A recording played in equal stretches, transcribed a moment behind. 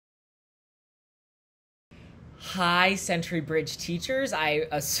Hi, Century Bridge teachers. I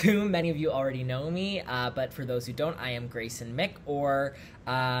assume many of you already know me, but for those who don't, I am Grayson Mick, or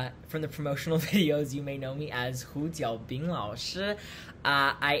from the promotional videos, you may know me as Hu Jiaobing 老师.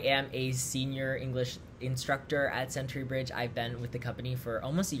 I am a senior English instructor at Century Bridge. I've been with the company for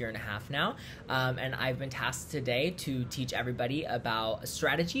almost a year and a half now, and I've been tasked today to teach everybody about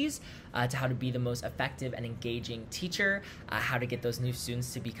strategies to how to be the most effective and engaging teacher, how to get those new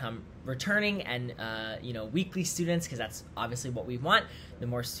students to become returning and weekly students, because that's obviously what we want. The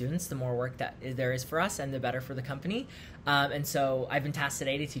more students, the more work that there is for us, and the better for the company. And so I've been tasked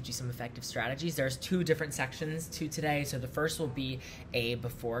today to teach you some effective strategies. There's two different sections to today. So the first will be a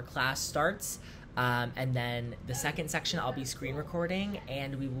before class starts. And then the second section, I'll be screen recording,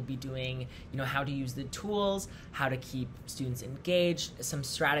 and we will be doing, how to use the tools, how to keep students engaged, some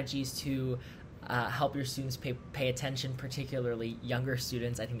strategies to help your students pay attention, particularly younger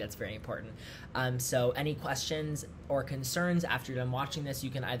students. I think that's very important. So any questions or concerns after you're done watching this, you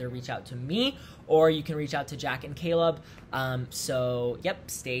can either reach out to me or you can reach out to Jack and Caleb. So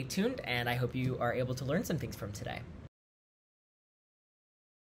stay tuned, and I hope you are able to learn some things from today.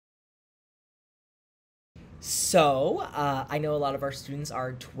 So, I know a lot of our students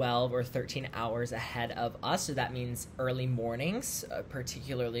are 12 or 13 hours ahead of us, so that means early mornings,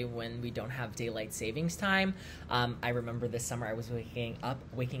 particularly when we don't have daylight savings time. I remember this summer I was waking up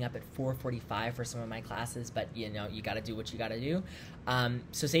at 4:45 for some of my classes, but you gotta do what you gotta do.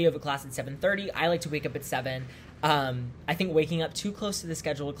 So say you have a class at 7:30, I like to wake up at 7. I think waking up too close to the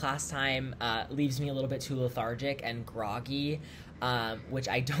scheduled class time leaves me a little bit too lethargic and groggy, which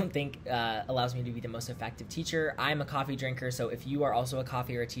I don't think allows me to be the most effective teacher. I'm a coffee drinker, so if you are also a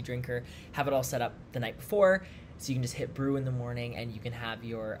coffee or a tea drinker, have it all set up the night before, so you can just hit brew in the morning and you can have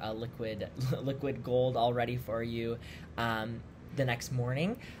your liquid gold all ready for you the next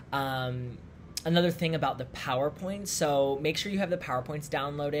morning. Another thing about the PowerPoint, so make sure you have the PowerPoints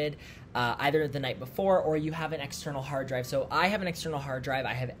downloaded either the night before or you have an external hard drive. So I have an external hard drive.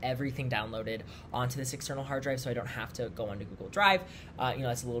 I have everything downloaded onto this external hard drive, so I don't have to go onto Google Drive.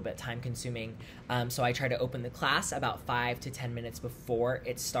 That's a little bit time consuming. So I try to open the class about 5 to 10 minutes before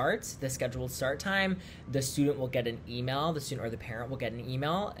it starts, the scheduled start time. The student will get an email, the student or the parent will get an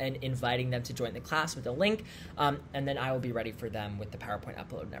email and inviting them to join the class with a link, and then I will be ready for them with the PowerPoint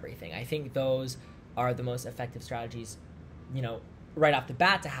upload and everything. I think those are the most effective strategies, right off the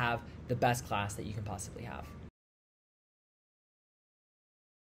bat to have the best class that you can possibly have.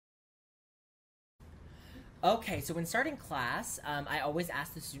 Okay, so when starting class, I always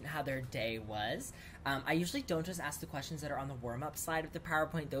ask the student how their day was. I usually don't just ask the questions that are on the warm-up slide of the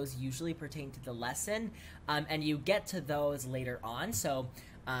PowerPoint. Those usually pertain to the lesson, and you get to those later on, so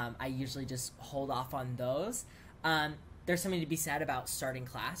I usually just hold off on those. There's something to be said about starting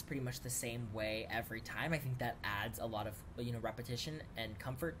class pretty much the same way every time. I think that adds a lot of repetition and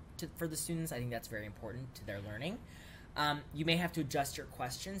comfort for the students. I think that's very important to their learning. You may have to adjust your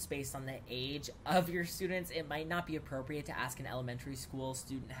questions based on the age of your students. It might not be appropriate to ask an elementary school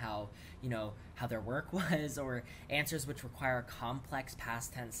student how their work was, or answers which require complex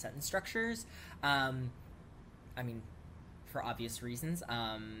past tense sentence structures. For obvious reasons.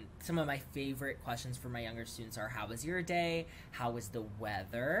 Some of my favorite questions for my younger students are, how was your day? How was the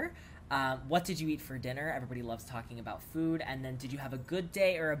weather? What did you eat for dinner? Everybody loves talking about food. And then, did you have a good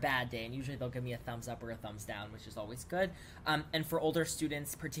day or a bad day? And usually they'll give me a thumbs up or a thumbs down, which is always good. And for older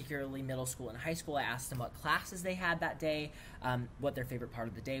students, particularly middle school and high school, I asked them what classes they had that day, what their favorite part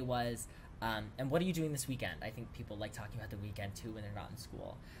of the day was, and what are you doing this weekend? I think people like talking about the weekend too when they're not in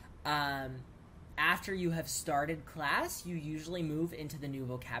school. After you have started class, you usually move into the new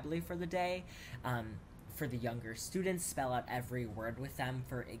vocabulary for the day. For the younger students, spell out every word with them.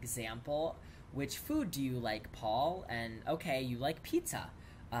 For example, which food do you like, Paul? And okay, you like pizza.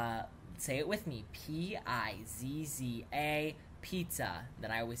 Say it with me, P-I-Z-Z-A, pizza.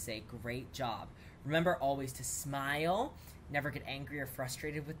 Then I always say, great job. Remember always to smile. Never get angry or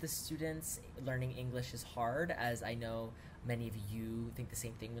frustrated with the students. Learning English is hard, as I know many of you think the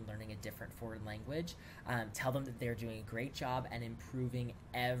same thing when learning a different foreign language. Tell them that they're doing a great job and improving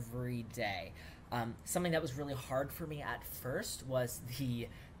every day. Something that was really hard for me at first was the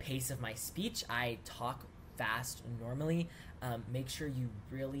pace of my speech. I talk fast normally. Make sure you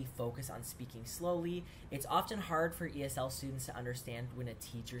really focus on speaking slowly. It's often hard for ESL students to understand when a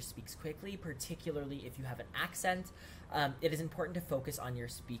teacher speaks quickly, particularly if you have an accent. It is important to focus on your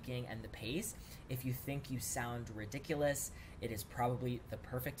speaking and the pace. If you think you sound ridiculous, it is probably the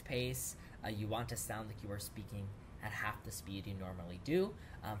perfect pace. You want to sound like you are speaking at half the speed you normally do,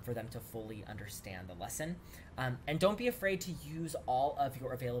 for them to fully understand the lesson. And don't be afraid to use all of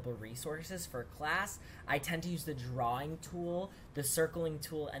your available resources for class. I tend to use the drawing tool, the circling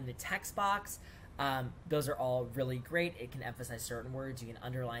tool, and the text box. Those are all really great. It can emphasize certain words. You can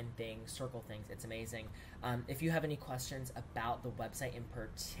underline things, circle things. It's amazing. If you have any questions about the website in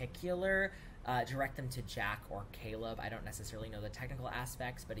particular, direct them to Jack or Caleb. I don't necessarily know the technical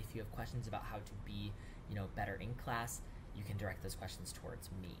aspects, but if you have questions about how to be, better in class, you can direct those questions towards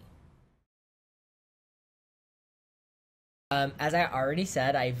me. As I already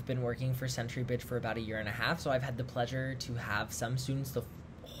said, I've been working for Century Bridge for about 1.5 years, so I've had the pleasure to have some students the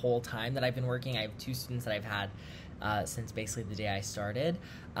whole time that I've been working. I have 2 students that I've had since basically the day I started.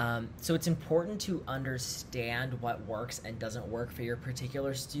 So it's important to understand what works and doesn't work for your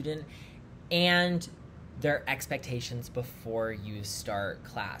particular student and their expectations before you start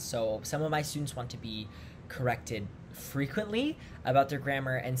class. So some of my students want to be corrected frequently about their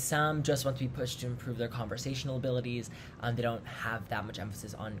grammar, and some just want to be pushed to improve their conversational abilities. They don't have that much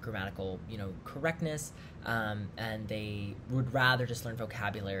emphasis on grammatical, correctness, and they would rather just learn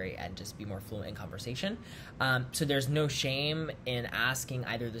vocabulary and just be more fluent in conversation. So there's no shame in asking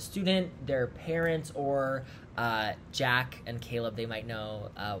either the student, their parents, or Jack and Caleb. They might know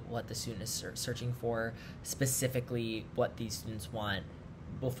what the student is searching for, specifically what these students want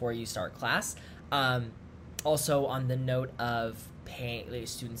before you start class. Also, on the note of paying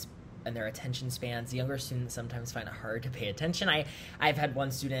students and their attention spans, younger students sometimes find it hard to pay attention. I've had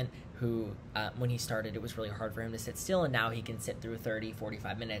one student who, when he started, it was really hard for him to sit still, and now he can sit through 30,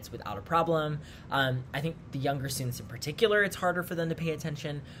 45 minutes without a problem. I think the younger students in particular, it's harder for them to pay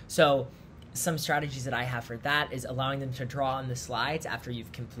attention. So some strategies that I have for that is allowing them to draw on the slides after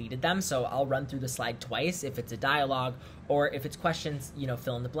you've completed them. So I'll run through the slide twice if it's a dialogue, or if it's questions,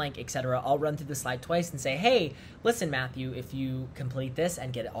 fill in the blank, etc. I'll run through the slide twice and say, hey, listen, Matthew, if you complete this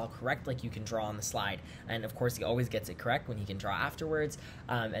and get it all correct, you can draw on the slide. And of course, he always gets it correct when he can draw afterwards.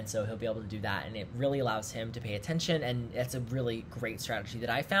 And so he'll be able to do that. And it really allows him to pay attention. And it's a really great strategy that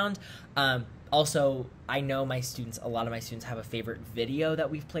I found. Also, I know a lot of my students have a favorite video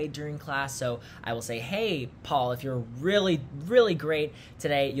that we've played during class, so I will say, hey, Paul, if you're really, really great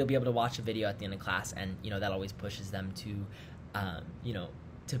today, you'll be able to watch a video at the end of class, and, that always pushes them to,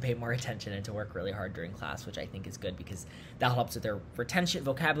 to pay more attention and to work really hard during class, which I think is good because that helps with their retention,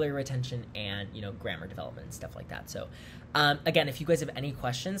 vocabulary retention, and, grammar development and stuff like that. So, again, if you guys have any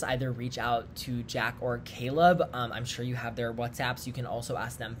questions, either reach out to Jack or Caleb. I'm sure you have their WhatsApps. You can also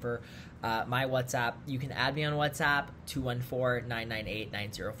ask them for my WhatsApp. You can add me on WhatsApp,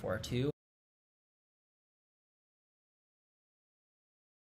 214-998-9042,